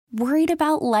Worried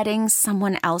about letting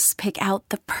someone else pick out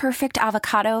the perfect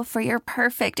avocado for your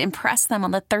perfect impress them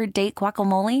on the third date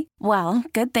guacamole? Well,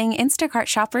 good thing Instacart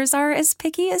shoppers are as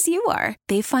picky as you are.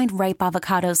 They find ripe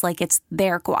avocados like it's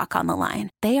their guac on the line.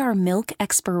 They are milk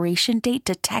expiration date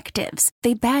detectives.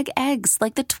 They bag eggs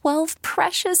like the 12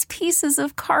 precious pieces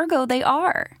of cargo they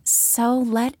are. So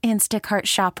let Instacart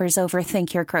shoppers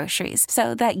overthink your groceries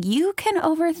so that you can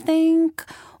overthink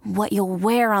what you'll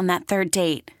wear on that third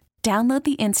date. Download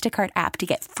the Instacart app to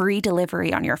get free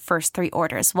delivery on your first 3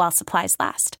 orders while supplies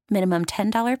last. Minimum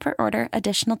 $10 per order.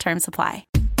 Additional terms apply.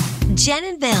 Jen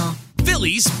and Bill.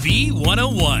 Phillies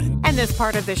B101. And this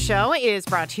part of the show is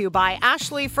brought to you by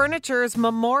Ashley Furniture's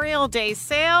Memorial Day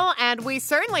sale. And we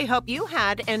certainly hope you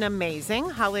had an amazing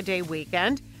holiday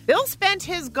weekend. Bill spent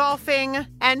his golfing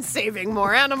and saving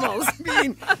more animals. I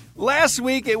mean, last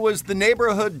week it was the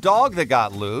neighborhood dog that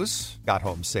got loose, got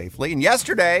home safely. And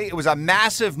yesterday it was a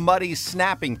massive, muddy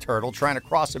snapping turtle trying to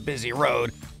cross a busy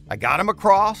road. I got him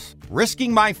across,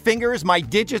 risking my fingers, my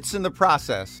digits in the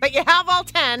process. But you have all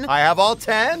 10. I have all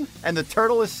 10, and the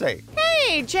turtle is safe.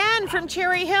 Hey, Jen from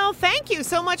Cherry Hill, thank you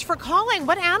so much for calling.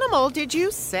 What animal did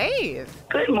you save?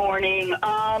 Good morning.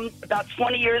 About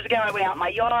 20 years ago, I went out in my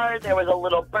yard. There was a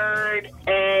little bird,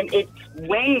 and its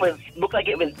wing looked like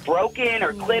it was broken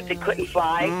or clipped. It couldn't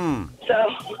fly. So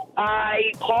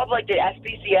I called like the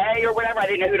SPCA or whatever. I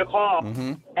didn't know who to call.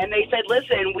 And they said,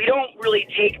 listen, we don't really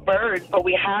take birds, but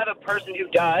we have a person who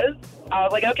does. I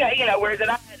was like, okay, where's it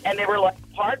at? And they were like,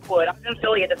 Parkwood. I was in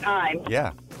Philly at the time.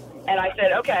 Yeah. And I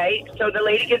said, okay. So the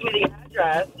lady gives me the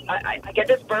address. I get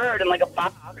this bird in like a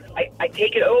box. I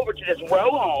take it over to this row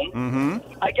home.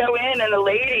 I go in, and the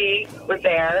lady was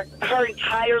there. Her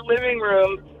entire living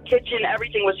room, kitchen,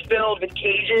 everything was filled with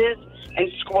cages and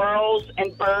squirrels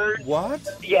and birds. What?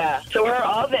 Yeah. So her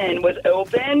oven was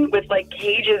open with like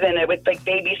cages in it with like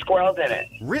baby squirrels in it.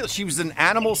 Really? She was an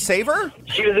animal saver?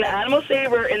 She was an animal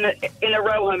saver in a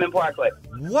row home in Parkwood.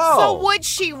 Whoa. So would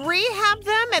she rehab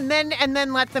them and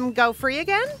then let them go free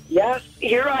again? Yes.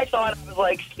 Here I thought I was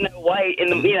like Snow White in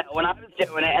the when I was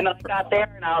doing it, and I got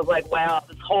there and I was like, wow,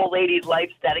 this whole lady's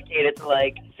life's dedicated to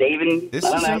like saving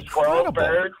squirrels,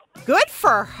 birds. Good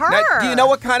for her. Now, do you know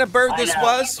what kind of bird this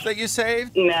was that you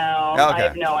saved? No, Okay. I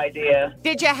have no idea.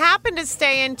 Did you happen to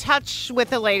stay in touch with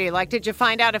the lady? Like, did you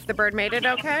find out if the bird made it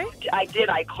okay? I did.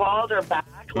 I called her back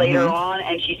later on,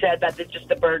 and she said that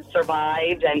the bird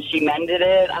survived, and she mended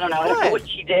it. I don't know. I don't know what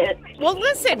she did. Well,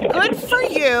 listen, good for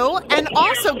you, and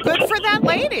also good for that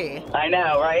lady. I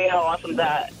know, right? How awesome is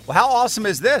that? Well, how awesome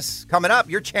is this? Coming up,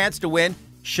 your chance to win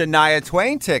Shania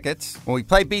Twain tickets when we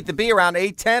play Beat the Bee around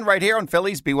 8:10 right here on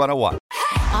Phillies B101.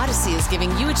 Odyssey is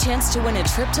giving you a chance to win a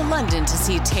trip to London to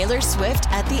see Taylor Swift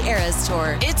at the Eras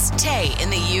Tour. It's Tay in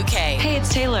the UK. Hey,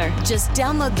 it's Taylor. Just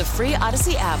download the free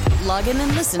Odyssey app, log in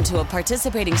and listen to a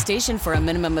participating station for a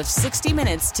minimum of 60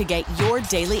 minutes to get your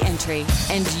daily entry.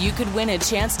 And you could win a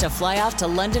chance to fly off to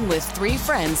London with 3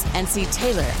 friends and see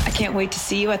Taylor. I can't wait to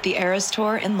see you at the Eras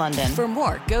Tour in London. For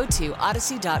more, go to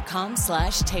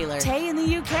odyssey.com/Taylor. Tay in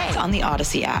the UK. It's on the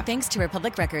Odyssey app. Thanks to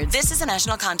Republic Records. This is a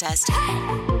national contest.